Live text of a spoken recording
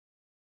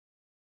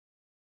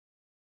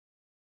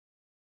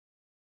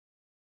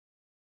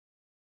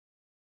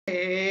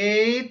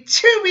Hey,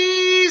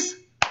 Tubies!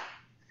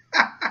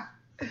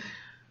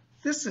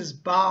 This is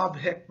Bob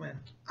Hickman.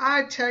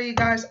 I tell you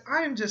guys,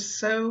 I am just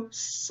so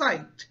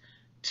psyched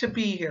to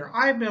be here.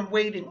 I've been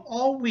waiting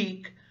all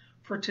week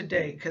for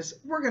today because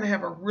we're going to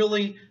have a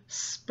really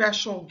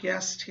special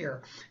guest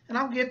here. And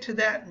I'll get to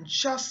that in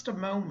just a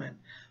moment.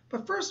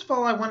 But first of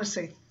all, I want to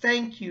say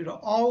thank you to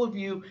all of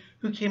you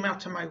who came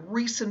out to my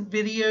recent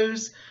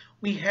videos.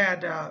 We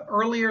had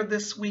earlier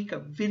this week a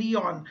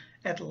video on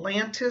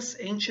Atlantis,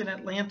 ancient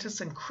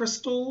Atlantis and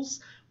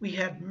crystals. We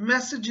had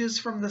messages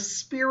from the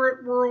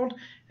spirit world.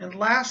 And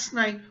last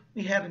night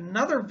we had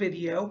another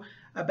video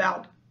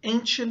about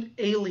ancient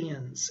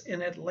aliens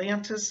in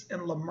Atlantis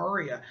and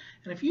Lemuria.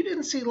 And if you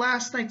didn't see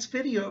last night's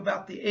video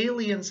about the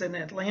aliens in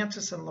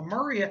Atlantis and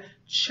Lemuria,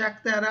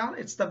 check that out.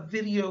 It's the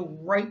video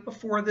right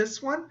before this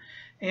one.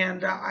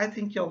 And I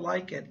think you'll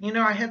like it. You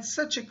know, I had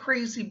such a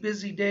crazy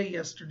busy day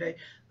yesterday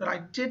that I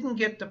didn't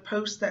get to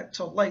post that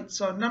till late.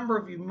 So a number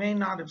of you may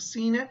not have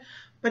seen it.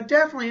 But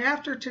definitely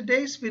after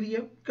today's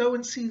video, go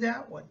and see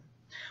that one.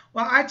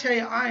 Well, I tell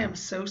you, I am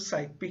so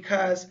psyched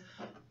because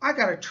I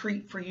got a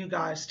treat for you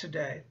guys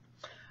today.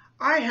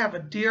 I have a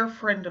dear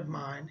friend of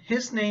mine.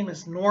 His name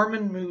is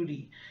Norman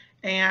Moody.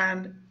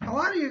 And a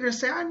lot of you are going to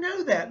say, I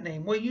know that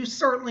name. Well, you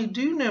certainly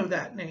do know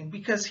that name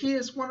because he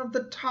is one of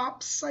the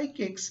top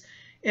psychics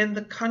in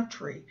the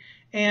country.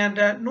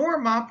 And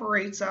Norm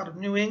operates out of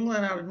New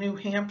England, out of New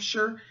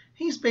Hampshire.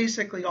 He's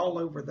basically all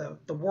over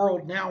the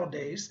world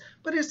nowadays,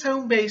 but his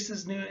home base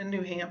is in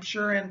New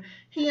Hampshire, and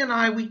he and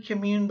I, we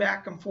commune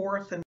back and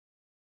forth, and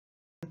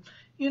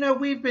you know,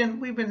 we've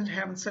been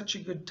having such a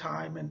good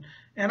time,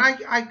 and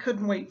I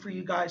couldn't wait for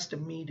you guys to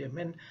meet him,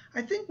 and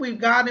I think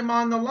we've got him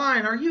on the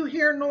line. Are you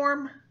here,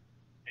 Norm?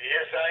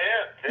 Yes, I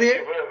am. Thank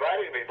you for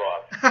inviting me,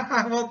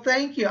 Bob. Well,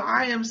 thank you.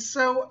 I am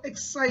so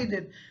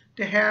excited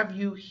to have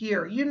you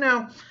here. You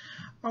know,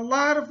 a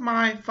lot of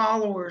my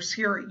followers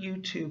here at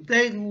YouTube,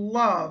 they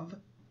love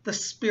the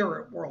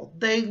spirit world.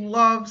 They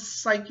love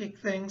psychic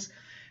things.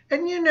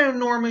 And you know,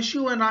 Norm, as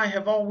you and I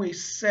have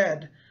always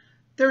said,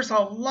 there's a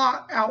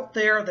lot out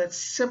there that's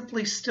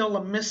simply still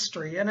a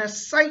mystery. And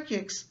as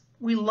psychics,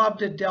 we love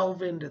to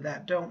delve into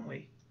that, don't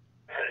we?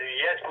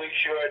 Yes, we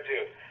sure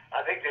do.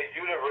 I think the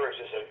universe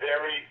is a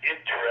very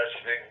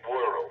interesting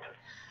world.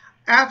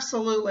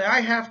 Absolutely.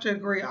 I have to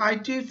agree. I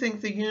do think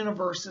the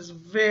universe is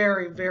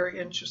very, very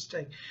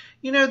interesting.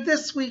 You know,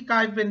 this week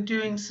I've been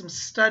doing some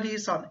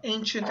studies on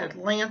ancient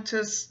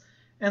Atlantis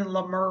and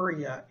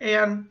Lemuria.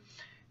 And,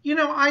 you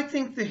know, I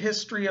think the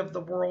history of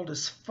the world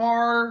is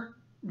far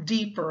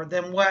deeper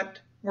than what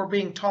we're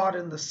being taught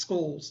in the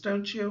schools,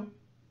 don't you?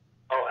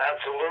 Oh,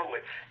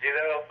 absolutely. You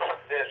know,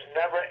 there's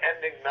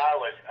never-ending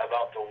knowledge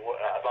about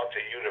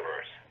the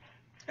universe.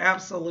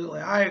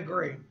 Absolutely. I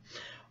agree.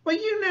 Well,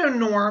 you know,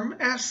 Norm,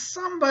 as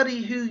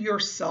somebody who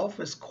yourself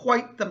is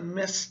quite the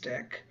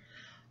mystic,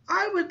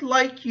 I would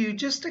like you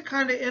just to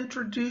kind of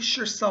introduce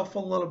yourself a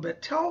little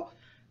bit. Tell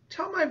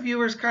my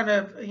viewers kind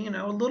of, you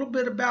know, a little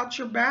bit about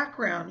your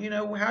background, you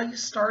know, how you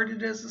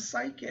started as a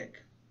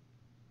psychic.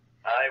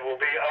 I will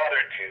be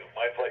honored to.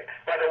 My pleasure.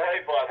 By the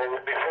way, Bob,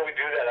 before we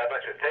do that, I'd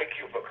like to thank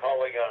you for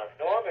calling on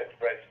Norman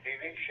Friends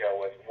TV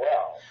show as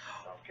well.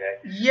 Okay?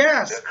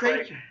 Yes,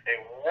 thank you.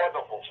 A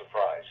wonderful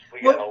surprise.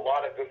 We got a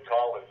lot of good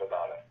callers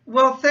about it.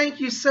 Well, thank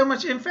you so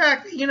much. In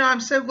fact, you know, I'm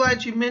so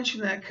glad you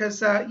mentioned that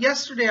because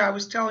yesterday I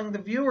was telling the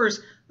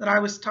viewers that I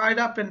was tied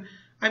up, and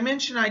I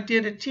mentioned I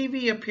did a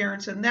TV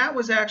appearance, and that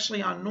was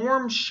actually on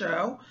Norm's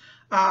show.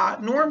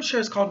 Norm's show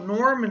is called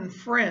Norm and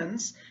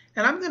Friends,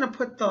 and I'm going to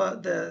put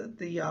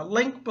the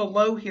link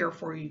below here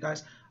for you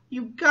guys.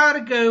 You've got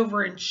to go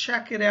over and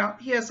check it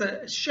out. He has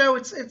a show.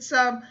 It's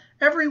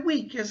every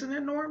week, isn't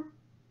it, Norm?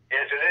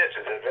 Yes, it is.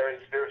 It's a very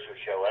spiritual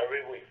show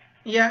every week.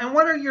 Yeah, and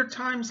what are your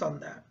times on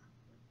that?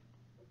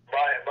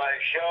 My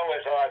show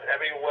is on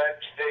every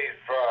Wednesday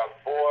from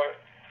 4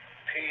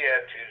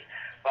 p.m. to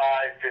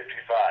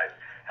 5:55.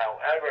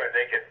 However,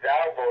 they can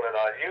download it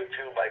on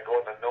YouTube by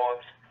going to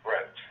Norm's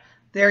Friends.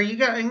 There you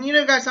go. And you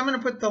know, guys, I'm going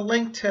to put the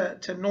link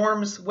to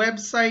Norm's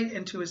website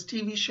and to his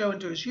TV show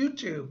and to his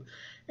YouTube.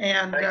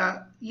 And,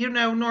 you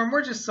know, Norm,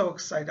 we're just so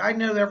excited. I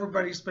know that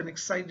everybody's been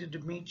excited to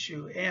meet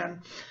you.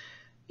 And,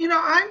 you know,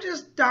 I'm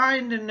just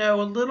dying to know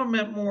a little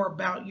bit more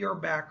about your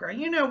background.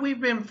 You know, we've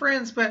been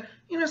friends, but,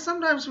 you know,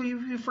 sometimes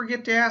you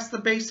forget to ask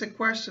the basic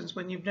questions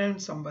when you've known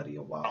somebody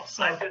a while.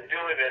 So. I've been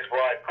doing this,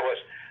 well, of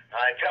course,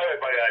 I tell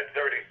everybody I'm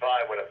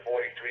 35 with a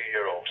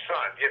 43-year-old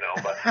son, you know,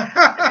 but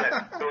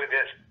I've been doing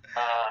this.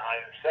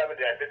 I'm 70.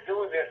 I've been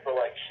doing this for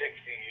like 60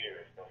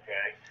 years,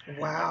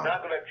 okay? Wow. I'm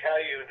not going to tell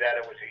you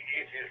that it was the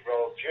easiest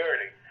road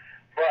journey,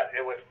 but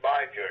it was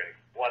my journey,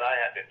 what I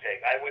had to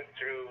take. I went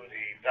through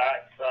the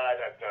dark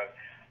side. I've done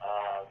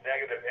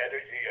negative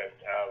energy.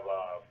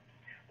 I've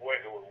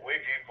working with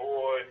Ouija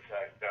boards.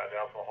 I've done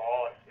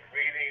alcohol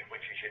reading,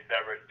 which you should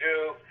never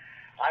do.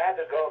 I had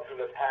to go through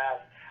the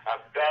path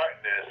of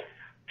darkness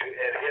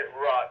and hit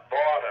rock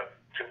bottom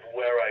to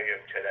where I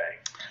am today.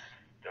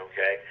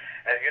 Okay?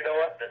 And you know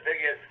what? The thing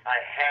is, I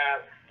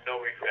have no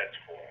regrets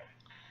for it.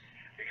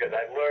 because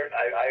I learned,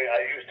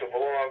 I used to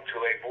belong to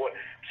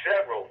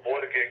several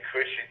born-again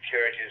Christian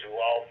churches who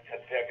all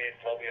condemned me and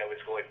told me I was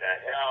going to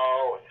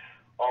hell and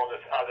all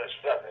this other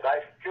stuff. And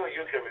I feel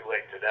you can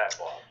relate to that,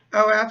 Bob.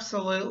 Oh,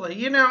 absolutely.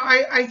 You know,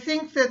 I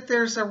think that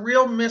there's a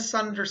real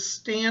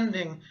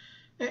misunderstanding,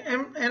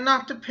 and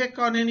not to pick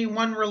on any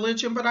one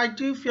religion, but I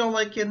do feel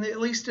like, at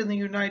least in the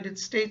United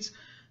States,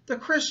 the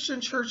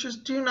Christian churches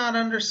do not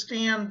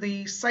understand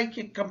the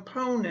psychic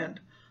component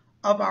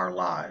of our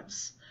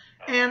lives.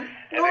 And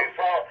they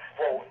follow,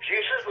 well,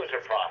 Jesus was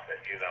a prophet,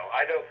 you know.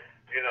 I don't,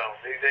 you know,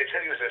 they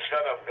said he was the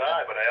Son of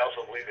God, but I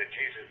also believe that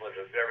Jesus was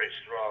a very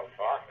strong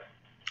prophet.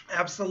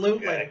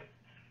 Absolutely. Okay?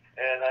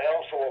 And I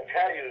also will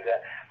tell you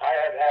that I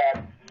have had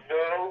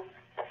no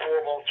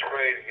formal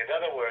training. In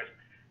other words,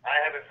 I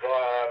haven't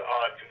gone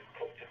on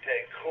to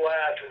take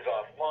classes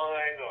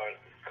online or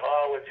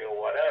college or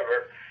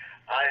whatever.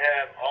 I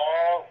have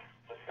all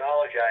the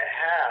knowledge I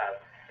have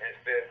has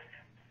been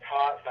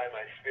taught by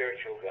my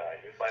spiritual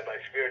guides and by my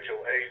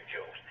spiritual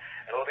angels.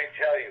 And let me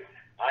tell you,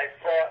 I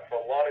fought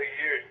for a lot of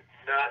years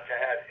not to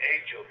have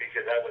angels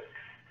because I was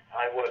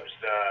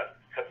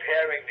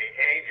comparing the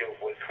angels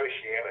with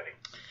Christianity.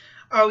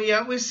 Oh,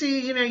 yeah. We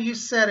see, you know, you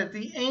said it.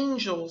 The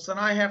angels, and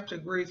I have to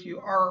agree with you,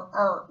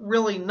 are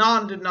really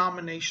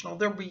non-denominational.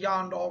 They're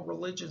beyond all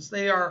religions.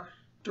 They are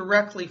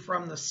directly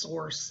from the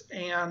source.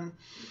 And,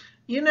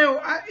 you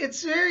know,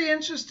 it's very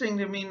interesting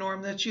to me,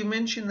 Norm, that you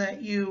mentioned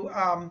that you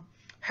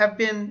have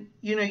been,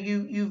 you know,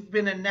 you've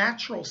been a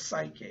natural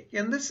psychic.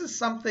 And this is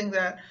something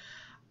that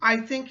I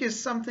think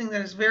is something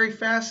that is very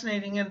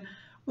fascinating. And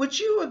would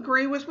you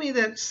agree with me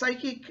that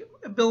psychic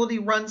ability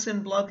runs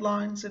in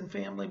bloodlines and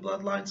family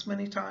bloodlines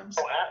many times?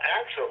 Oh,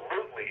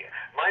 absolutely.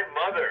 My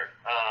mother,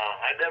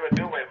 I never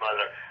knew my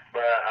mother,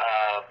 but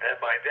and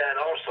my dad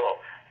also,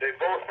 they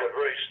both were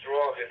very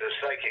strong in the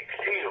psychic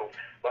field,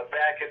 but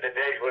back in the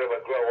days when they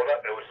were growing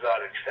up, it was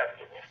not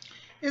acceptable.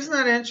 Isn't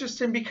that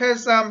interesting?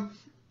 Because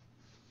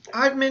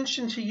I've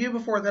mentioned to you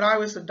before that I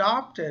was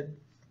adopted.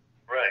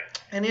 Right.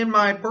 And in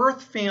my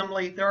birth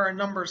family, there are a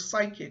number of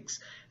psychics.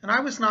 And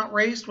I was not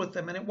raised with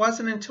them. And it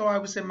wasn't until I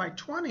was in my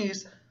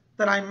 20s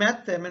that I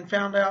met them and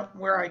found out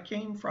where I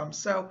came from.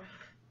 So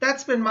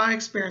that's been my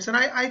experience. And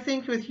I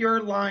think with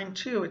your line,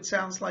 too, it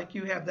sounds like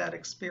you have that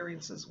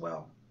experience as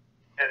well.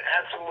 And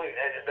absolutely.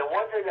 And the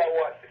one thing I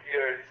want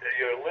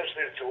your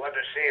listeners to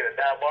understand, and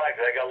now mine,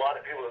 because I got a lot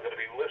of people who are going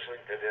to be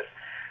listening to this,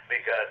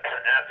 because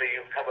after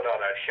you coming on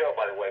our show,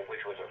 by the way,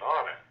 which was an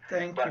honor.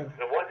 Thank you.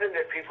 The one thing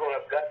that people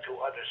have got to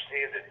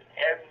understand is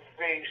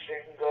every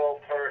single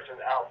person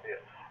out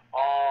there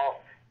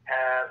all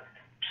have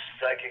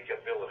psychic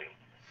ability.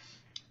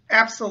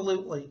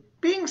 Absolutely.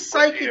 Being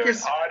psychic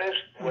is... Whether you're an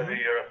artist, whether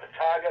you're a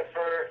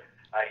photographer,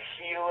 a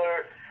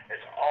healer,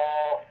 it's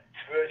all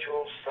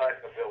spiritual psychic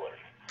ability.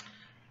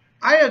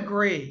 I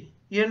agree.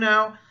 You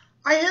know,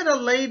 I had a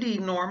lady,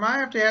 Norm, I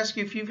have to ask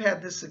you if you've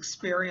had this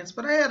experience,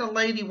 but I had a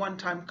lady one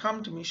time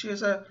come to me. She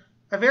was a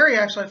very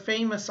actually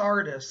famous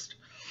artist.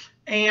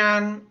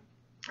 And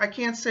I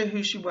can't say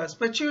who she was,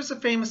 but she was a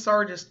famous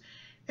artist.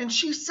 And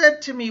she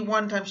said to me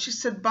one time, she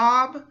said,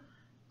 Bob,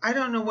 I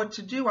don't know what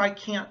to do. I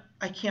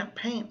can't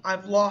paint.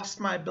 I've lost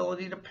my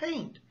ability to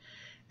paint.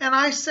 And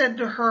I said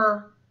to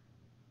her,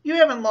 you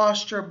haven't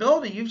lost your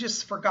ability. You've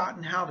just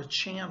forgotten how to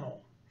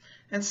channel.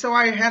 And so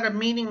I had a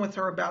meeting with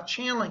her about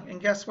channeling,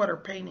 and guess what? Her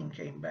painting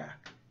came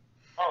back.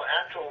 Oh,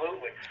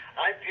 absolutely.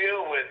 I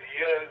deal with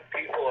young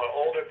people or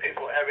older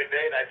people every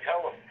day, and I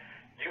tell them,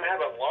 you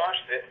haven't lost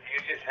it.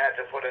 You just had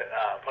to put it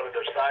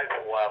aside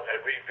for a while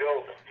and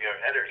rebuild your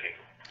energy.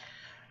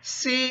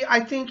 See, I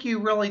think you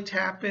really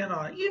tap in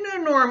on it. You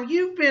know, Norm,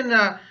 you've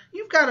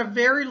got a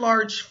very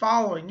large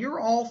following. You're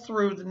all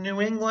through the New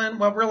England,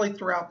 well, really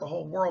throughout the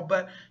whole world,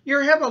 but you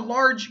have a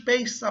large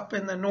base up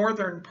in the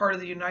northern part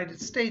of the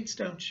United States,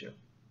 don't you?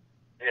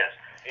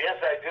 Yes,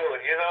 I do.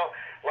 And you know,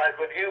 like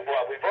with you,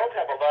 Bob, we both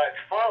have a large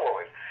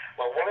following.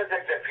 But one of the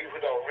things that people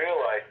don't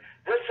realize,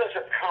 this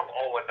doesn't come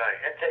overnight.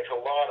 It takes a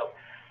lot of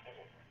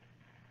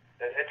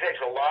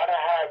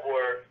hard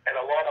work and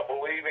a lot of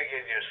believing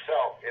in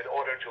yourself in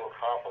order to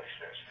accomplish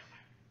this.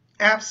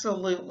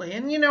 Absolutely.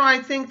 And, you know, I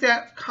think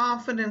that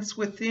confidence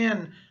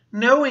within,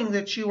 knowing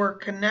that you are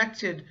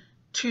connected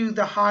to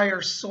the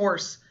higher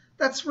source,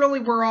 that's really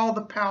where all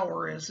the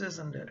power is,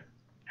 isn't it?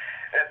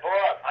 And,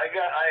 Bob, I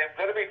am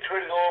going to be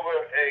turning over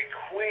a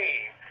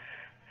queen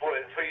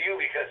for you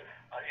because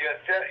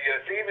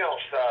your female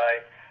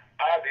side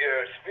of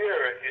your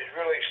spirit is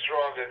really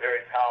strong and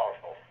very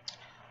powerful.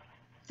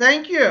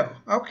 Thank you.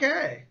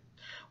 Okay.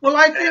 Well,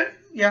 I think,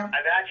 yeah.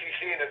 I'm actually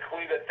seeing a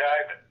queen of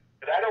diamonds.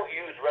 But I don't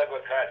use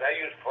regular cards. I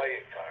use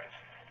playing cards.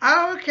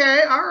 Oh,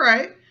 okay. All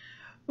right.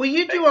 Well,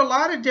 you do a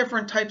lot of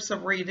different types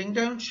of reading,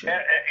 don't you?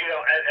 And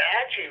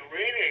actually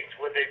readings,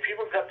 when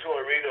people come to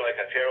a reader, like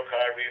a tarot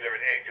card reader,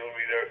 an angel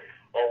reader,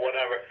 or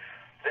whatever,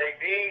 they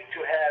need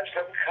to have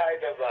some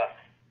kind of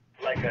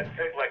like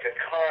a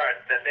card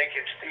that they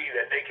can see,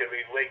 that they can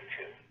relate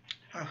to.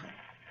 Uh-huh.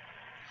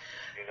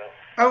 You know?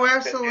 Oh,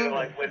 absolutely. You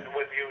know, like when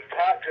you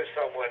talk to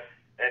someone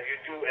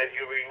and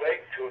you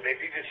relate to them, they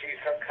need to see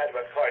some kind of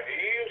a card. Do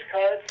you use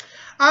cards?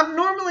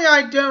 Normally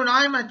I don't.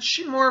 I'm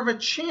more of a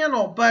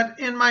channel, but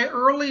in my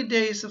early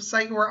days of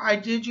psychic work, I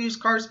did use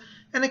cards,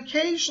 and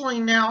occasionally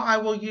now I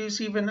will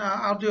use even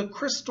I'll do a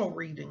crystal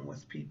reading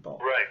with people.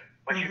 Right,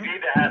 but you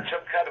need to have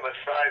some kind of a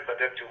sign for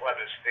them to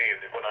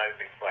understand is what I've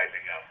been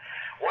finding out.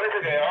 One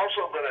thing I'm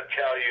also going to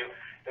tell you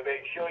to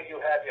make sure you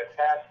have your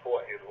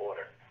passport in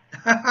order.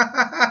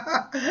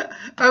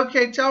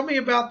 Okay, tell me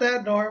about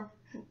that, Norm.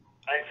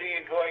 I see you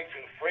going to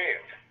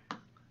France.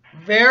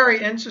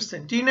 Very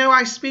interesting. Do you know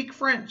I speak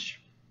French?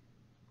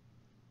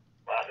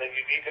 Well, then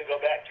you need to go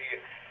back to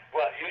your.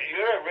 Well,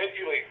 you're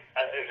originally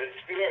as a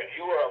spirit.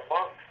 You were a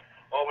monk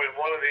over in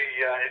one of the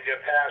in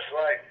your past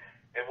life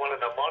in one of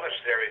the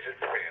monasteries in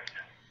France.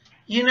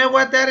 You know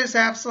what? That is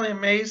absolutely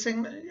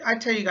amazing. I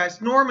tell you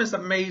guys, Norm is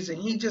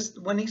amazing.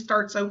 When he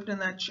starts opening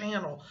that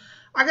channel,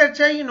 I got to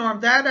tell you,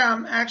 Norm, that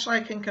actually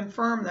I can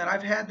confirm that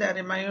I've had that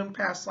in my own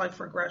past life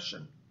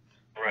regression.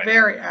 Right.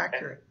 Very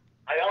accurate.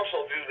 And I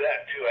also do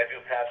that too. I do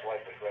past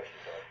life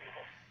regressions on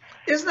people.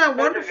 Isn't that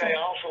wonderful? One thing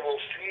I also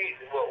will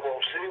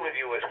see with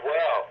you as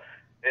well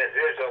is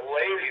there's a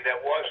lady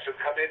that wants to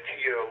come into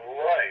your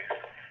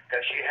life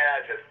because she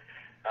has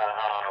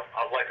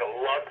like a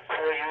love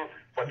for you.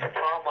 But the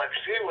problem I'm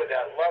seeing with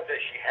that love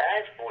that she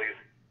has for you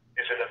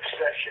is an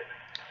obsession.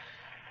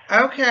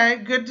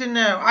 Okay, good to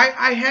know.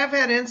 I have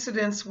had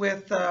incidents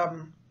with,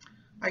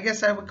 I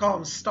guess I would call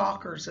them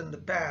stalkers in the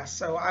past,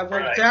 so I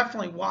will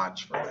definitely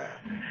watch for that.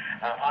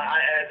 I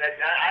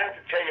have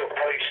to tell you a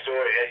funny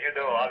story. As you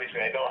know,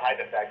 obviously, I don't hide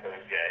the fact that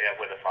I'm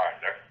with a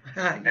partner.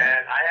 Yeah.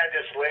 And I had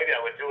this lady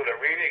I was doing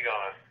a reading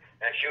on,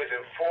 and she was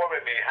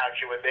informing me how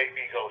she would make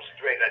me go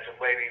straight. I said,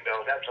 lady,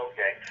 no, that's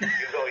okay.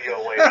 You go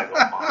your way, I go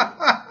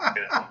mine.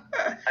 You know?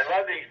 I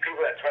love these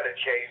people that try to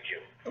change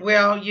you.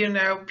 Well, you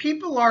know,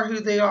 people are who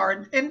they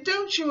are. And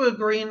don't you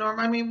agree, Norm?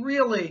 I mean,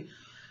 really,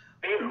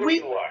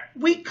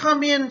 we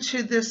come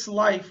into this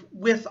life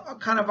with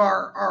kind of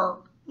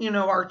our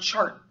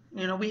chart.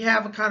 You know, we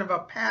have a kind of a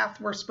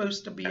path we're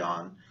supposed to be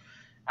on.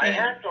 I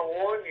have to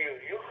warn you,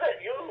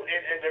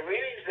 in the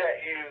readings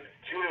that you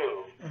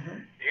do,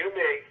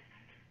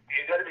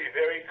 you got to be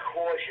very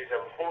cautious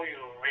of who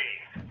you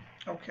read.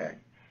 Okay.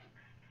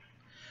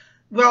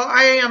 Well,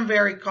 I am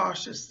very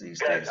cautious these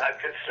days. I'm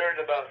concerned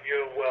about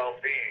your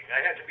well-being.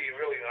 I have to be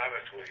really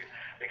honest with you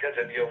because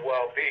of your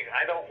well-being.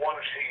 I don't want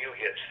to see you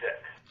get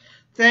sick.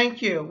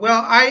 Thank you.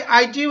 Well,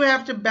 I do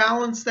have to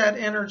balance that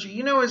energy.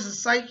 You know, as a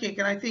psychic,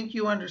 and I think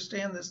you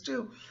understand this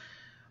too,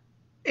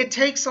 it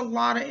takes a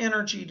lot of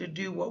energy to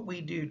do what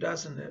we do,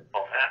 doesn't it?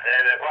 Oh,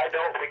 and if I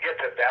don't forget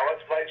to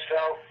balance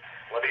myself,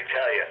 let me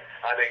tell you,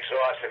 I'm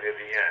exhausted in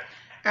the end.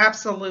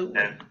 Absolutely.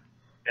 And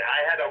I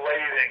had a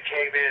lady that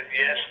came in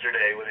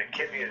yesterday with a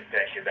kidney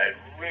infection. I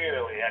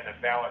really had to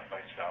balance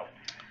myself.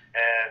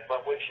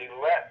 But when she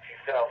left, she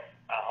felt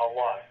a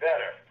lot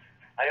better.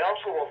 I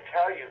also will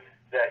tell you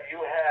that you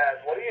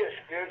have, one of your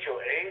spiritual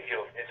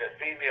angels is a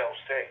female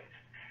saint.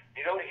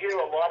 You don't hear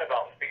a lot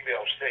about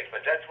female saints,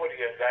 but that's one of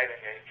your guiding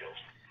angels.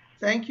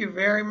 Thank you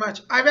very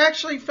much. I've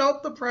actually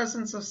felt the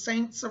presence of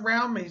saints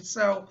around me,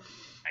 so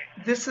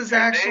this is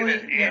actually...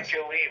 Her name is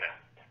Angelina.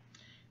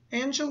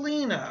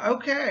 Angelina,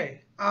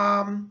 okay.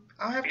 I'll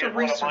have to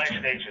research. One of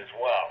my saints as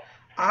well.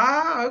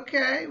 Ah,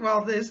 okay.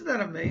 Well, isn't that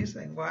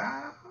amazing?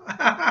 Wow.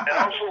 I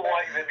also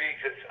want you to be,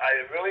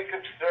 I'm really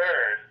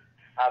concerned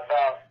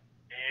about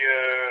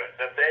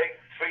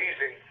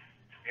freezing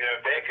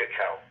your bank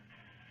account.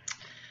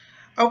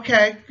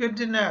 Okay, good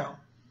to know.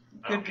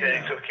 Good to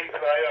know. So keep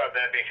an eye on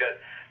that because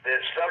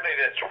there's somebody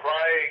that's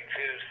trying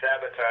to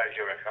sabotage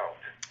your account.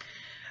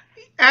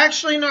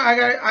 Actually, no,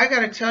 I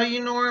got to tell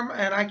you, Norm,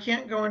 and I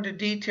can't go into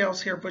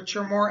details here, but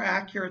you're more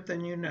accurate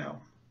than you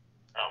know.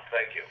 Oh,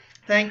 thank you.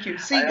 Thank you.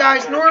 See,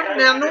 guys, Norm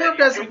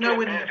doesn't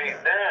know any of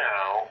that.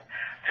 Now,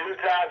 2016,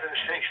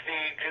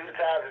 2017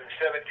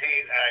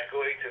 are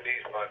going to be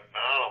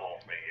phenomenal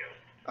for you.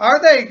 Are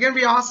they going to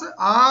be awesome?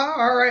 Ah,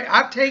 all right.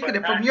 I've taken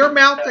it from your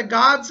mouth to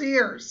God's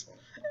ears.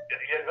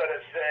 You're going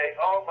to say,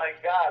 oh, my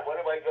God, when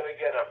am I going to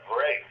get a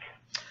break?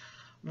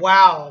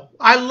 Wow.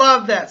 I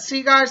love that.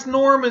 See, guys,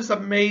 Norm is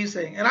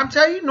amazing. And I'm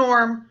telling you,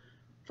 Norm,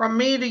 from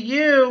me to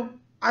you,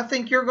 I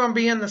think you're going to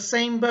be in the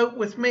same boat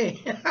with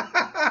me. I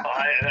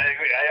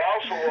agree. I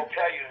also will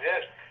tell you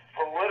this.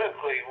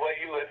 Politically, what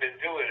you have been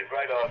doing is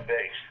right on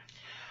base.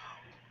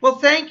 Well,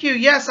 thank you.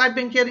 Yes, I've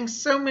been getting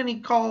so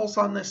many calls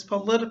on this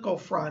political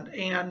front.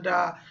 And,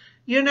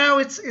 you know,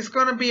 it's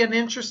going to be an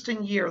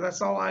interesting year.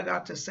 That's all I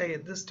got to say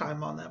at this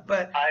time on that.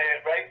 But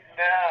right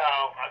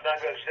now, I'm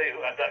not going to say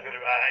who. I'm not going to.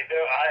 I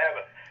know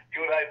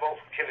you and I both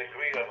can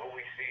agree on who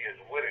we see as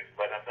winning,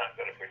 but I'm not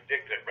going to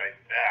predict it right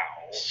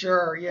now.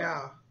 Sure,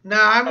 yeah. No,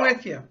 I'm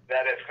with you.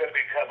 That it's going to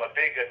become a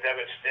bigger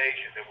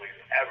devastation than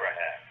we've ever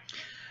had.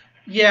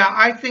 Yeah,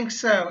 I think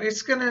so.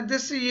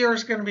 This year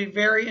is going to be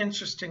very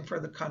interesting for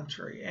the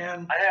country.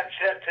 And I have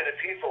said to the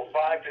people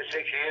 5 to 6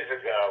 years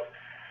ago,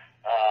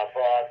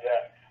 Bob,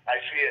 that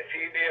I see a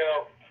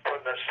female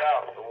from the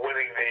South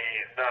winning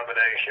the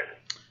nomination.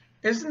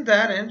 Isn't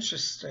that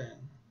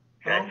interesting?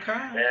 Okay?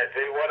 Okay. And if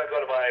they want to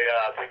go to my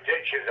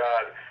predictions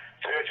on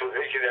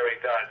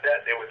spiritualvisionary.net,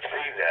 they would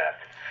see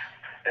that.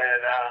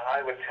 And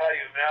I would tell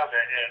you now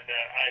that, and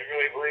I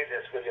really believe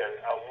there's going to be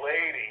a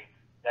lady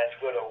that's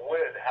going to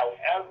win.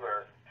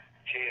 However,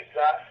 she is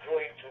not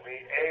going to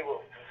be able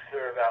to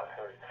serve out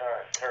her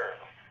term.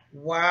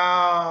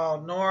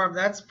 Wow, Norm,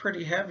 that's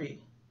pretty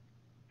heavy.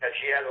 And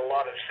she has a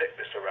lot of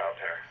sickness around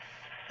her.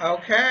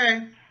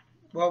 Okay.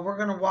 Well, we're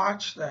going to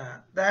watch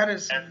that. That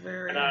is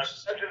very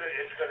interesting. President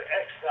is going to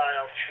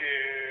exile to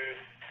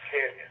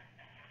Kenya.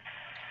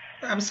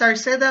 I'm sorry,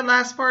 say that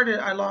last part.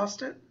 I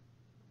lost it.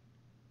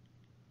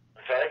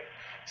 Sorry?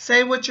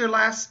 Say what your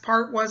last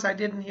part was. I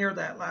didn't hear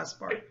that last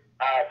part.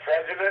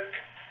 President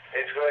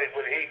is going,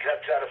 when he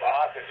comes out of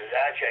office, is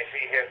actually, I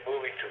see him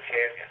moving to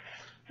Kenya.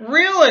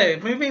 Really?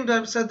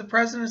 So the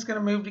president's going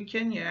to move to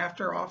Kenya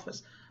after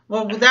office.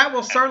 Well, that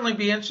will certainly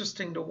be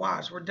interesting to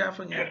watch. We're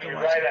definitely going to You're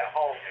watch right it. at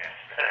home,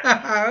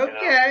 man.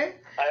 Okay.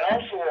 I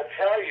also will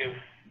tell you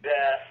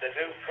that the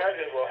new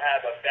president will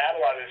have a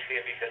battle on his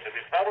hands because the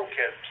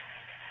Republicans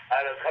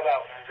are going to come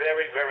out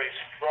very, very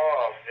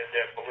strong in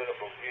their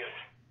political views,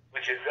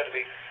 which is going to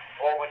be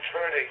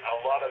overturning a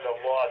lot of the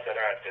laws that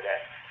are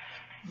today.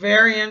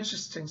 Very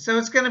interesting. So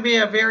it's going to be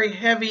a very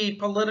heavy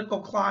political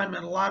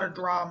climate, a lot of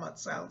drama, it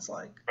sounds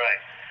like. Right.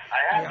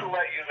 I have to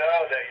let you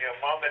know that your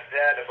mom and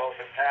dad have both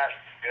passed,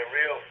 your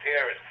real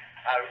parents.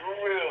 I'm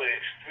really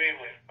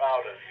extremely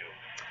proud of you.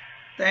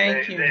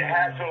 Thank you. They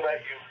had to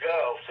let you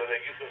go so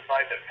that you could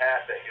find the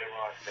path that you're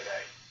on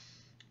today.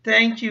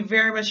 Thank you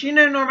very much. You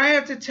know, Norm, I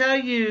have to tell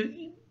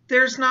you,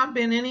 there's not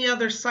been any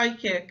other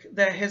psychic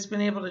that has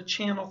been able to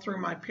channel through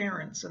my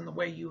parents in the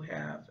way you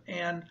have.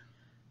 And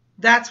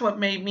that's what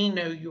made me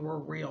know you were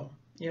real.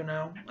 You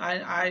know, Your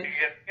parents,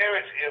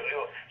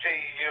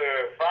 see,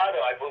 your father,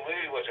 I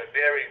believe, was a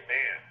married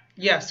man.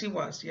 Yes, he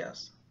was,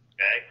 yes.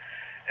 Okay?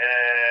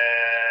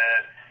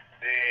 And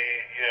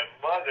your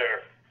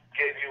mother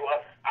gave you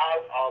up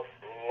out of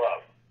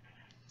love.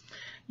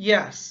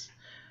 Yes.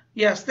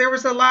 Yes, there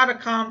was a lot of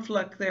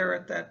conflict there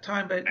at that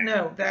time, but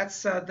no,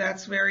 that's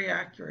very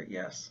accurate,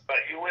 yes. But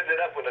you ended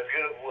up with a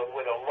beautiful,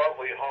 with a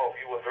lovely home.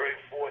 You were very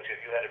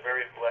fortunate. You had a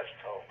very blessed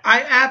home.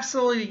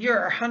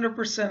 You're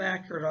 100%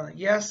 accurate on it,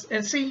 yes.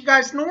 And see, you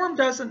guys, Norm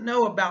doesn't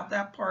know about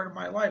that part of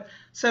my life,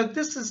 so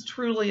this is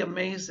truly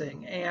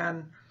amazing.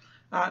 And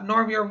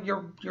Norm,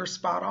 you're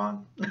spot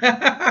on. Dr.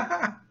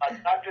 Dad,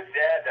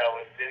 though,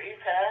 did he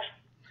pass?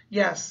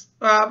 Yes,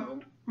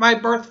 my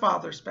birth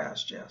father's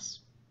passed, yes.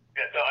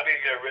 Yeah, no, I mean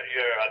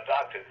your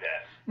adopted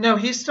dad. No,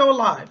 he's still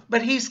alive,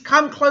 but he's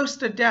come close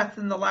to death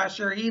in the last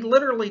year. He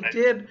literally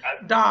did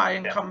die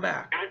and come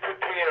back. Be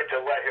prepared to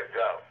let him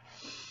go.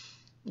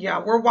 Yeah,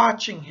 we're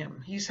watching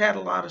him. He's had a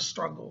lot of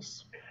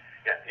struggles.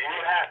 Yeah, you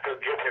have to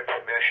give him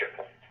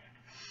permission.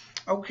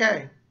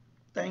 Okay,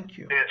 thank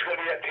you. It's going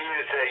to be up to you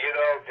to say,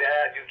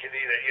 Dad, you can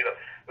either,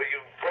 but you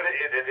put it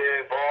into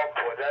their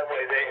ballpark. That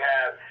way they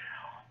have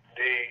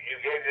you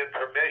gave them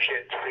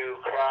permission to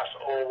cross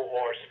over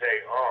or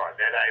stay on.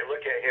 And I look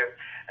at him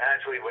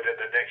actually within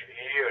the next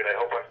year, and I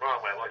hope I'm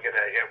wrong, I'm looking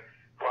at him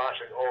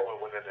crossing over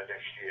within the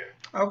next year.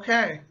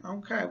 Okay.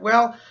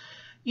 Well,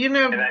 And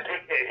I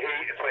think that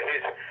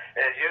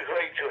and you're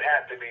going to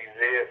have to be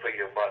there for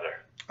your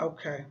mother.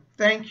 Okay,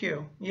 thank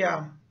you.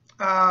 Yeah.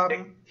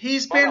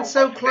 He's been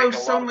so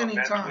close so many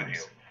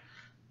times.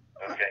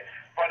 Okay.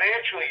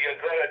 Financially,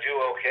 you're going to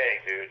do okay,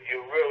 dude.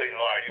 You really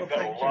are. You've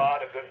got a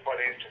lot of good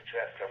financial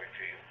success coming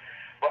to you.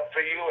 But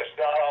for you, it's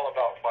not all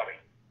about money.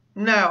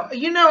 No,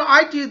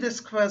 I do this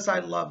because I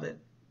love it.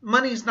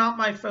 Money's not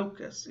my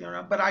focus,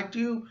 but I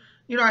do,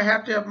 I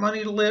have to have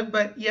money to live.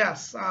 But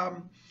yes,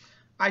 I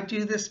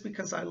do this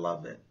because I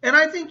love it. And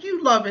I think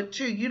you love it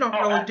too. You don't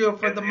really do it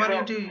for the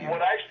money, do you?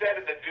 When I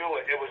started to do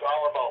it, it was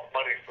all about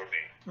money for me.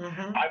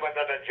 Mm-hmm. I'm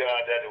another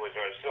John that was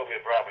a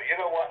Sylvia Bravo. You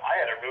know what? I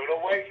had a rude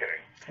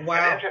awakening.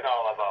 Wow. It isn't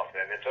all about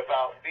that. It's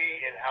about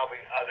me and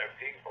helping other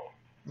people.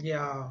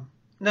 Yeah.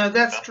 No,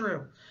 that's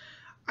true.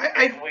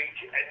 And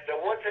the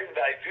one thing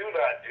that I do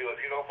not do, if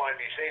you don't mind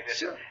me saying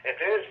this, sure.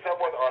 If there's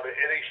someone on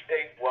any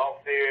state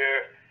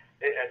welfare,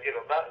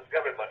 not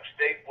government, but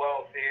state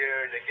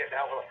welfare, they get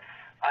help,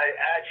 I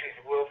actually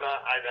will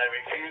not, and I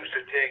refuse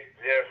to take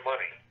their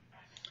money.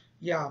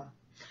 Yeah.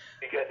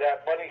 Because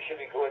that money should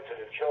be going to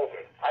the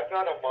children. I'm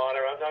not a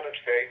martyr, I'm not a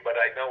saint, but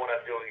I know what I'm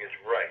doing is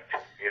right.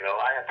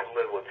 I have to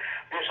live with.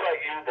 Just like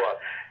you, Bob.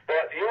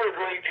 But you are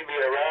going to be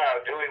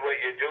around doing what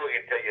you're doing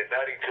until you're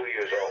 92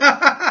 years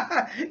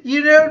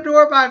old.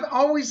 Norm, I've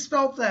always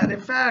felt that.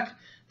 In fact,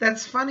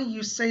 that's funny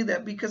you say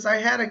that because I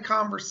had a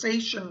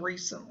conversation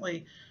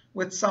recently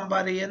with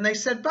somebody and they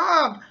said,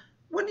 Bob,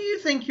 when do you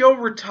think you'll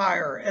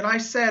retire? And I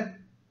said,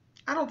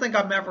 I don't think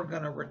I'm ever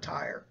going to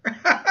retire. And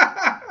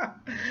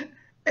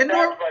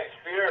that's my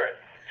spirit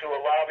to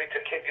allow me to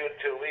continue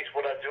to at least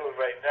what I'm doing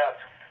right now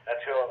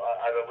until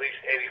I'm at least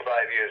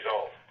 85 years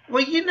old.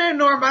 Well,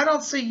 Norm, I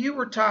don't see you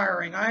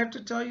retiring. I have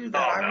to tell you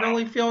that. I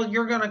really feel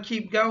you're going to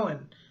keep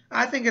going.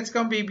 I think it's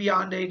going to be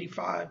beyond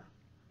 85.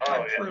 Oh,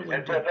 yeah.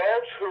 And for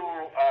those who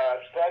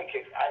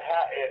psychic,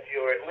 if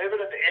you're living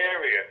in the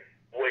area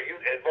Well,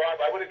 and Bob,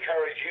 I would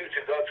encourage you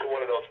to go to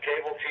one of those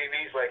cable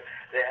TVs like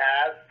they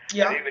have,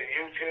 Yeah. and even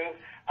YouTube.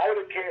 I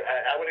would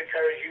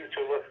encourage you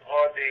to look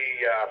on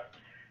the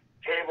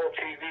cable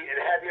TV and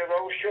have your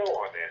own show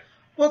on there.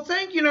 Well,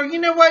 thank you. You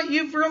know what?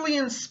 You've really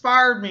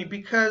inspired me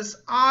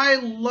because I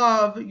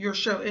love your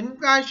show. And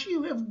guys,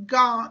 you have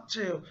got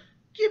to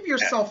give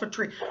yourself a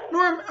treat.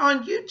 Norm,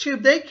 on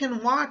YouTube, they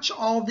can watch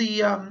all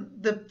the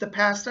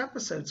past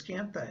episodes,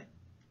 can't they?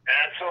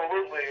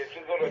 Absolutely. If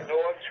you go to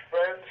Norm's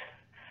Friends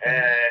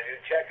and you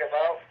check them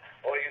out,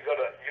 or you go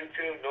to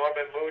YouTube,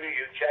 Norman Moody,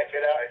 you check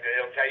it out, and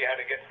it'll tell you how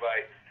to get to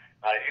my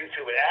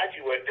YouTube. And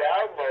actually, we're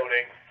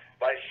downloading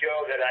my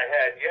show that I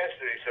had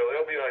yesterday, so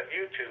it'll be on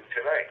YouTube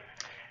tonight.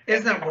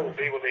 Isn't that wonderful? We'll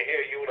be able to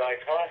hear you and I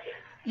talking.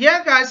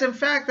 Yeah, guys. In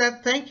fact,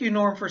 thank you,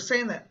 Norm, for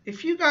saying that.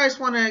 If you guys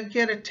want to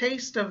get a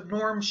taste of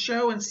Norm's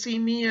show and see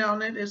me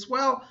on it as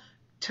well,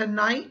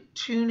 tonight,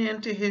 tune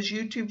into his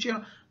YouTube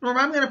channel. Norm,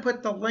 I'm going to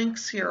put the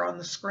links here on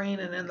the screen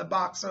and in the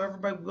box so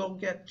everybody will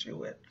get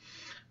to it.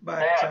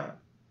 But you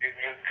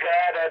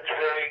gotta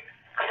drink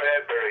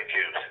cranberry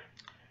juice.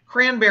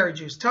 Cranberry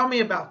juice. Tell me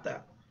about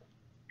that.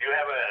 You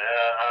have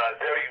a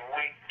very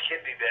weak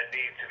kidney that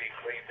needs to be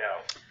cleaned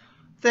out.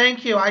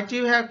 Thank you. I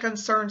do have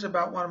concerns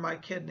about one of my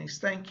kidneys.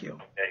 Thank you.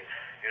 Okay.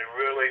 You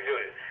really do.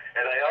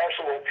 And I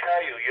also will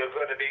tell you, you're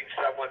going to meet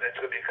someone that's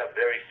going to become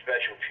very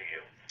special to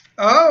you.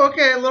 Oh,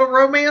 okay. A little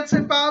romance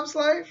in Bob's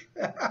life?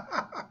 Yeah.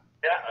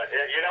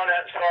 You know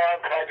that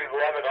song, Probably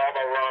Love in All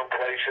the Wrong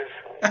Places?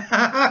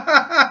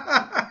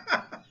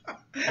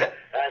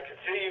 I can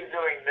see you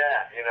doing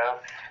that, you know.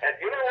 And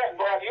you know what,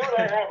 Bob? You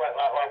and I have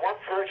one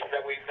person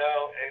that we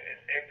know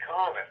in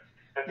common.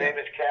 Her name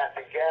is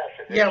Kathy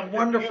Gasson. Yeah,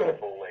 wonderful.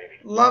 Beautiful lady.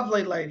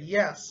 Lovely lady,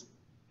 yes.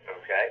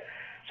 Okay.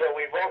 So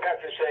we both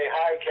have to say,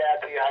 hi,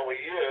 Kathy, how are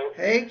you?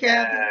 Hey,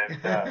 Kathy.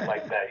 And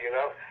like that, you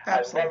know.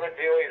 Absolutely. I love it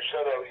dearly, and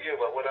so do you,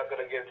 but we're not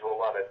going to get into a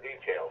lot of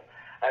detail.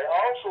 I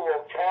also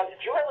will tell you,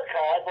 do you have a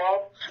car,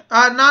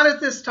 Bob? Not at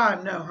this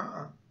time, no.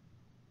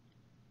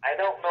 I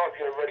don't know if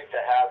you're ready to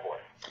have one.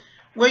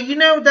 Well, you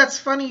know, that's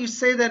funny you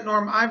say that,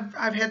 Norm.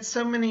 I've had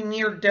so many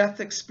near-death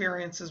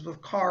experiences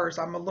with cars.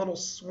 I'm a little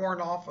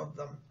sworn off of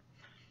them.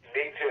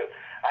 Me too.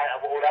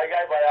 When I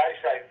got my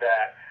eyesight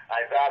back,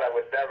 I thought I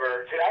would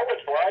never. See, I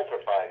was blind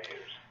for 5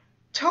 years.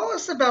 Tell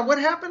us about what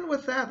happened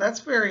with that. That's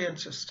very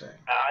interesting.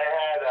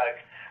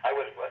 I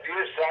was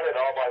nearsighted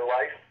all my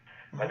life,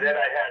 but then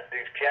I had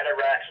these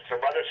cataracts and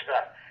some other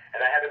stuff,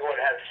 and I had to go and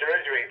have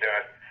surgery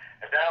done.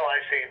 And now I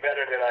see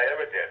better than I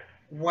ever did.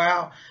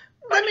 Wow.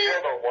 I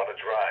still don't want to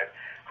drive.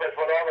 Because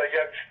when all the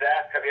young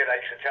staff come in, I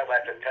should tell them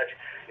I have to touch,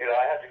 you know,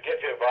 I have to get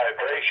their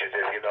vibrations,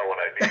 if you know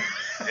what I mean.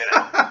 You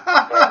know?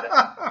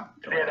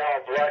 They'd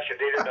all blush and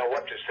they didn't know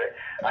what to say.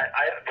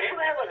 Do you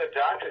have an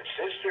adopted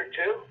sister,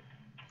 too?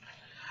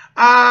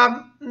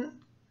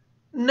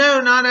 No,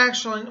 not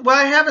actually. Well,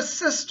 I have a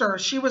sister.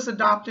 She was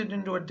adopted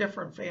into a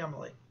different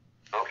family.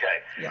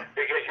 Okay. Yeah.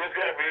 Because you're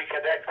going to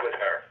reconnect with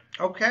her.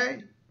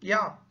 Okay.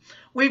 Yeah.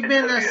 We've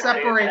been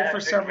separated for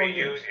several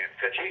years.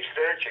 Because she's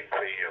searching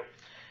for you.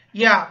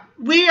 Yeah.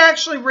 We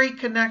actually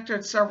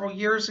reconnected several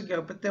years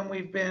ago, but then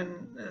we've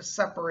been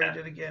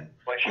separated again.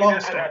 Well, she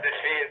doesn't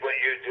understand what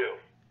you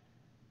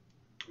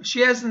do.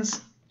 She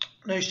hasn't.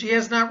 No, she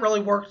has not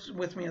really worked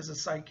with me as a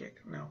psychic.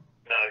 No.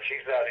 No,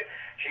 she's not.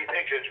 She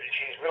thinks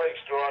she's really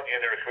strong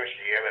in her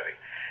Christianity.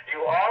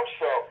 You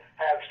also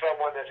have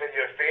someone that's in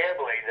your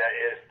family that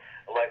is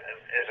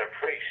a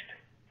priest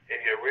in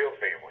your real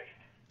family.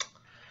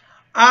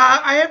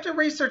 I have to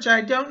research.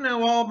 I don't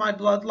know all my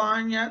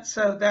bloodline yet,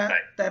 so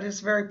that is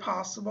very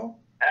possible.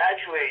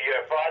 Actually,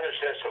 your father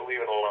says to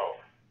leave it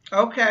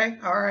alone. Okay,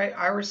 all right,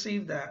 I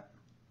received that.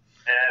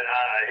 And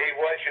he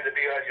wants you to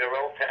be on your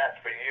own path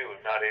for you,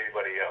 not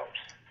anybody else.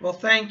 Well,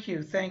 thank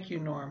you,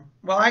 Norm.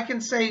 Well, I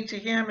can say to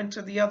him and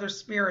to the other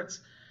spirits,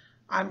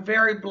 I'm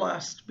very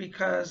blessed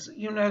because,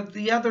 you know,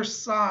 the other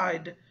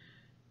side,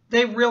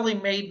 they really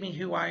made me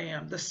who I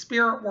am. The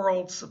spirit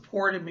world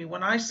supported me.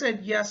 When I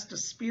said yes to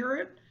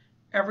spirit,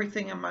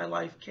 everything in my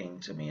life came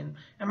to me, and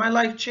my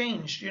life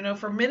changed, you know,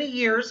 for many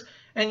years.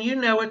 And you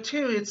know it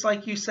too. It's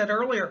like you said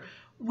earlier,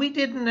 we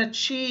didn't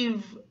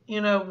achieve, you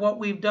know, what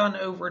we've done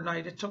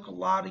overnight. It took a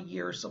lot of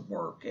years of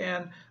work,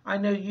 and I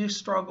know you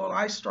struggled,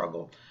 I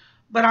struggled.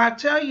 But I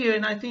tell you,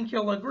 and I think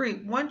you'll agree,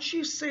 once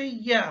you say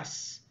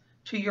yes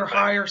to your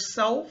higher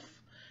self,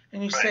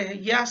 and you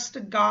say yes to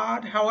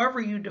God,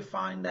 however you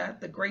define that,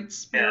 the Great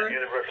Spirit.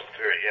 Yeah, universal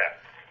spirit, yeah.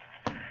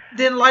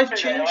 Then life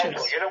changes.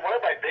 Also, you know, one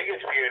of my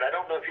biggest fears, I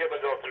don't know if you ever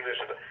go through this,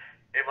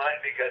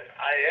 because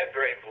I am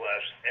very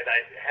blessed, and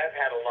I have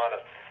had a lot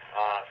of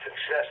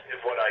success in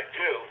what I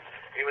do,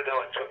 even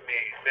though it took me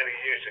many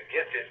years to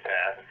get this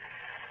path.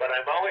 But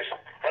I'm always,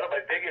 one of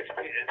my biggest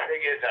thing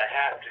is I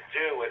have to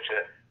do is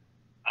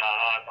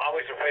I'm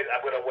always afraid I'm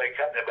going to wake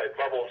up and my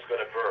bubble's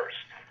going to burst.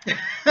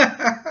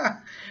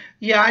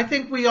 Yeah, I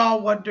think we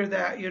all wonder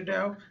that, you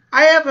know.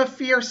 I have a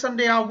fear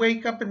someday I'll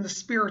wake up and the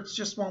spirits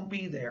just won't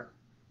be there.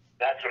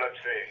 That's what I'm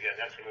saying. Yeah,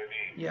 that's what I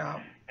mean. Yeah.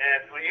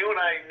 And you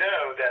and I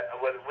know that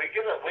when we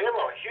have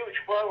a huge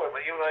following,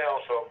 but you and I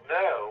also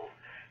know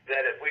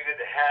that if we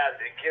didn't have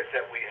the gifts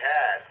that we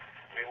had,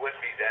 we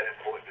wouldn't be that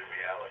important in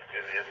reality,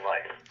 in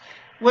life.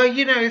 Well,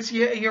 you know, it's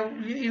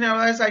you know,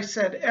 as I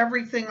said,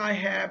 everything I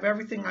have,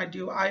 everything I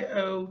do, I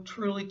owe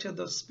truly to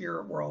the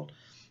spirit world.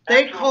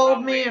 They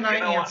called me and I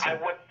answered. I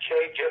wouldn't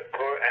change it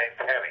for a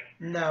penny.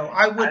 No,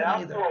 I wouldn't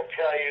either. I will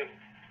tell you,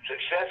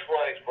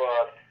 success-wise,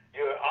 Bob,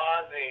 you're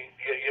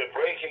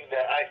breaking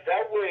that ice.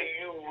 That way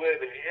you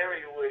live, in the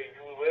area where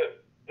you live,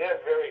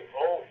 they're very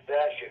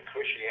old-fashioned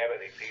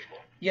Christianity people.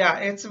 Yeah,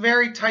 it's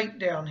very tight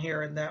down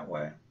here in that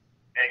way.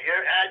 And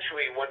you're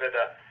actually one of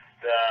the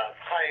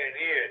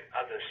pioneers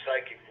of the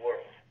psychic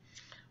world.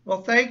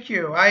 Well, thank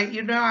you. I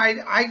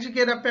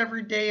get up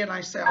every day and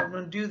I say I'm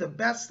going to do the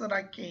best that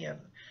I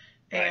can.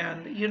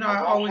 And, you know,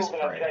 I always pray.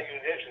 I'm also going to tell you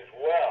this as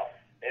well.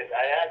 Is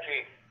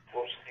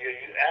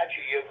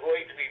you're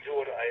going to be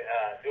doing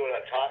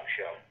a talk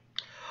show.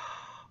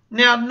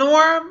 Now,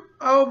 Norm,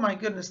 oh my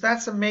goodness,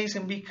 that's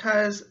amazing,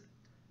 because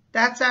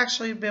that's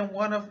actually been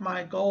one of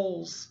my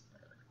goals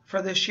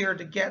for this year,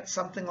 to get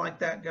something like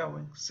that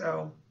going.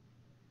 So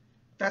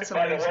that's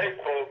amazing. By the way,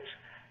 folks,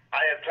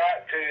 I have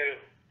talked to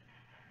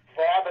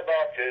Bob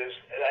about this,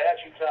 and I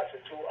actually talked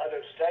to 2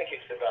 other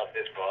psychics about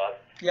this,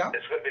 Bob. Yeah.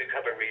 It's going to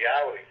become a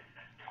reality.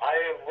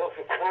 I am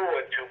looking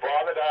forward to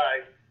Bob and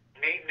I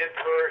meeting in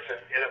person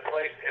in a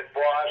place in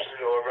Boston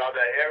or around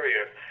that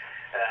area,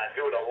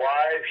 doing a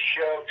live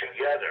show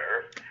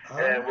together.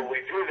 And when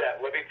we do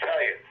that, let me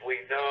tell you,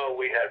 we know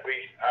we have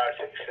reached our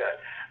success.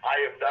 I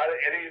am not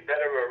any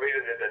better a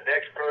reader than the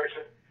next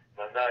person.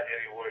 I'm not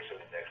any worse than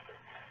the next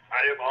person. I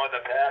am on the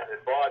path,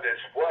 and Bob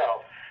as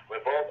well.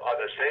 We're both on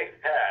the same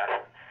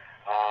path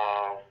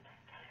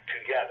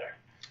together.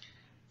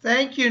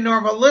 Thank you,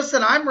 Norma.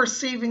 Listen, I'm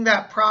receiving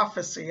that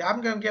prophecy.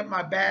 I'm going to get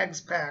my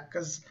bags packed,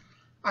 because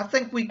I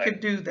think we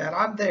could do that.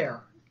 I'm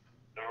there.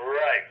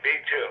 Right, me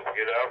too,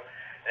 you know.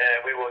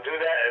 And we will do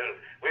that, and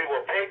we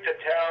will paint the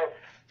town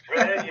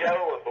red,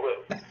 yellow, and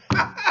blue.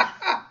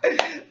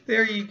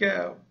 There you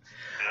go.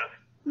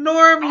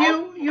 Norm,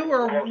 you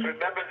are...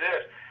 Remember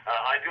this.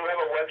 I do have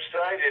a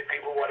website. If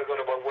people want to go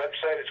to my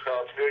website, it's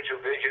called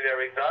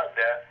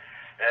spiritualvisionary.net.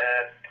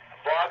 And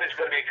Bob is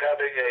going to be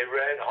coming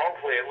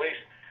hopefully at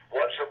least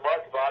once a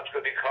month. Bob's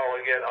going to be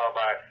calling in on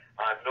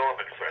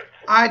Norman Friends.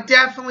 I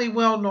definitely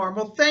will, Norm.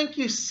 Well, thank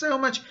you so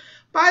much.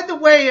 By the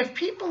way, if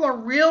people are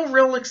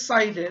real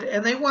excited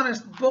and they want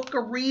to book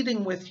a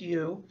reading with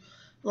you,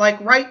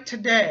 like right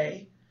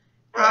today,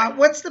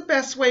 what's the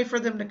best way for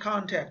them to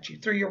contact you?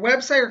 Through your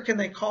website, or can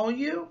they call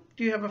you?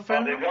 Do you have a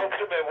phone number? They go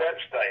to my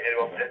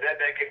website, and then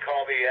they can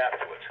call me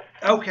afterwards.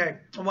 Okay,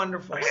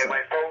 wonderful. Okay,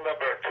 my phone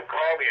number to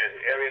call me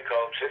is area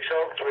code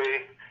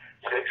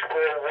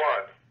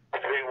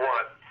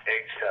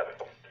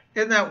 603-641-3187.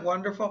 Isn't that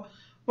wonderful?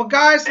 Well,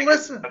 guys,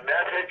 listen. A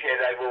message,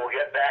 and I will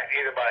get back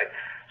either by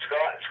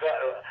Scott.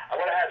 I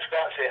want to have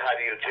Scott say hi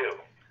to you too.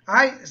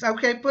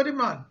 Okay, put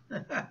him on.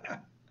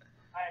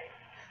 Hi.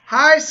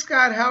 Hi,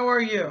 Scott. How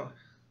are you?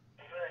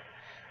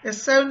 Good.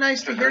 It's so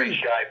nice to hear you. He's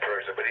a very shy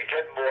person, but he's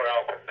getting more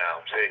open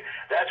now. See,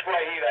 that's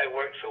why he and I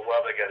work so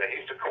well together.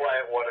 He's the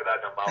quiet one, and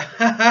I'm the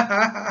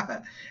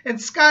mountain. And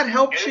Scott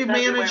helps you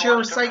manage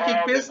your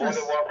psychic business. More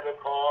than welcome to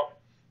call.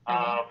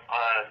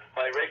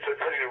 My rates are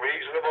pretty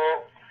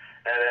reasonable.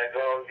 And then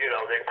go, you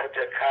know, they put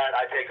their card.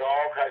 I take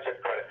all kinds of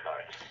credit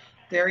cards.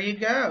 There you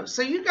go.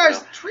 So you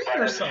guys treat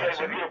yourselves.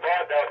 With you, Bob,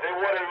 now, if they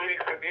want a reading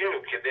from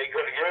you, can they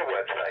go to your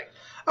website?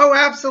 Oh,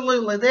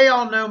 absolutely. They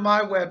all know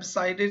my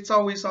website. It's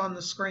always on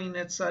the screen.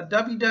 It's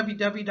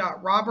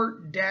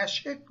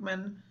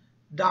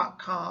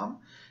www.robert-hickman.com.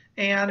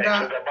 And so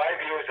that my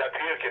viewers up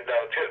here can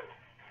know too.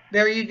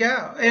 There you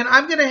go. And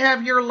I'm going to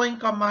have your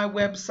link on my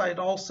website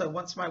also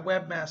once my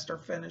webmaster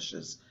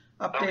finishes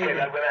updating. Okay,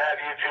 I'm going to have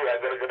you too.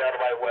 I'm going to go down to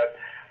my web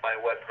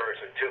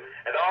person too.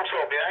 And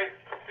also, may I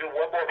do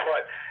one more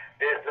point?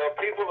 If the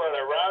people that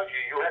are around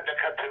you, you have to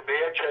come to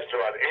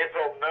Manchester on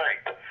April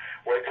 9th.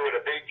 We're doing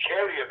a big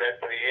charity event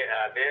for the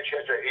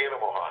Manchester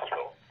Animal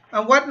Hospital.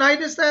 What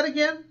night is that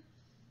again?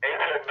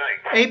 April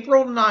 9th.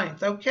 April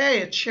 9th.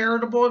 Okay, a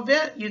charitable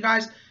event, you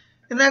guys.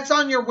 And that's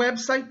on your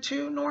website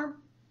too, Norm?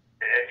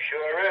 It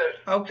sure is.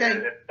 Okay.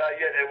 It's not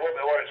yet,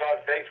 or it's on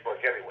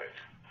Facebook anyways.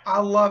 I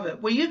love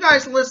it. Well, you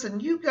guys, listen,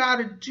 you got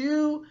to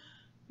do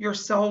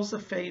yourselves a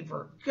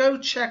favor. Go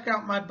check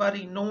out my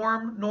buddy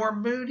Norm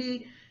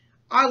Moody.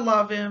 I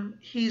love him.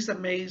 He's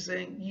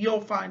amazing.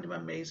 You'll find him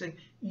amazing.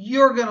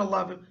 You're going to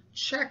love him.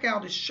 Check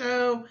out his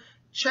show.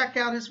 Check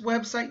out his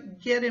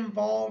website. Get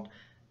involved.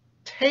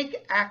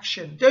 Take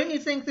action. Don't you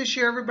think this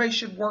year everybody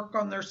should work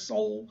on their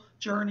soul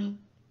journey?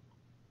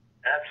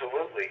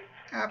 Absolutely.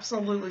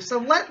 Absolutely. So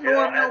let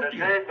Norm help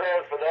you. And the same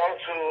goes for those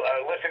who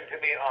are listening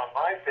to me on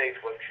my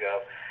Facebook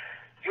show.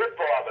 Give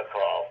Bob a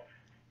call.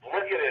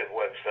 Look at his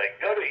website.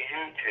 Go to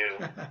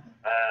YouTube.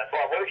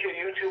 Bob, what is your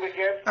YouTube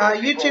again?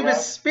 YouTube is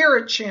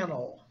Spirit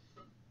Channel.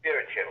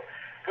 Spirit Channel.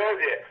 Go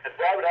there. And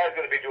Bob and I are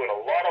going to be doing a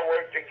lot of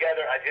work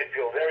together. I just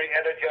feel very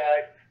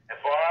energized.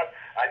 And Bob,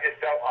 I just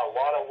felt a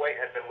lot of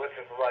weight has been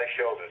lifted from my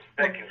shoulders.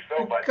 Thank you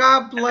so much.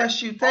 God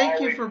bless you.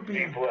 Thank you for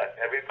being blessed.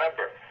 And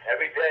remember,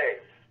 every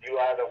day you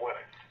are the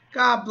winner.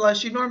 God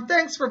bless you, Norm.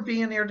 Thanks for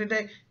being here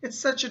today. It's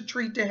such a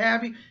treat to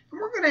have you. And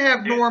we're going to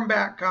have Norm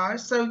back,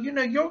 guys. So, you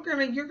know, you're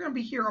going to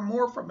be hearing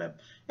more from him.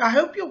 I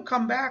hope you'll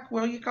come back.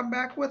 Will you come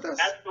back with us?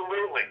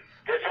 Absolutely.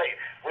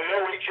 We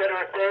owe each other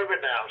a favor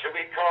now, so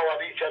we call on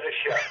each other's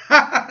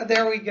show.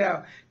 There we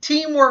go.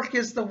 Teamwork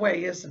is the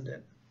way, isn't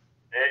it?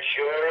 It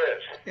sure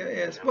is. It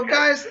is. Well,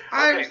 guys,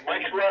 much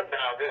love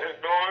now. This is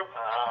Norm,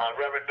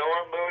 Reverend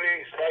Norm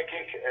Moody,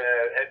 psychic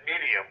and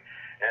medium.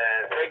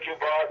 And thank you,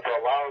 Bob, for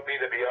allowing me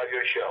to be on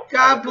your show.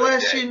 God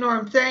bless you,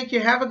 Norm. Thank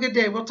you. Have a good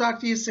day. We'll talk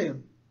to you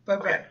soon.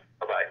 Bye-bye. Okay.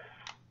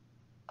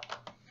 Bye-bye.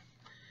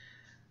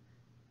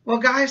 Well,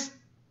 guys,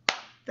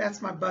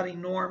 that's my buddy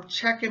Norm.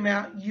 Check him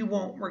out. You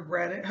won't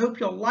regret it. Hope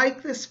you'll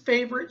like this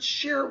favorite.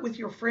 Share it with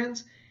your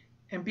friends.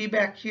 And be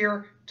back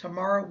here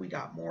tomorrow. We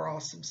got more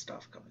awesome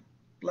stuff coming.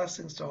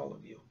 Blessings to all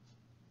of you.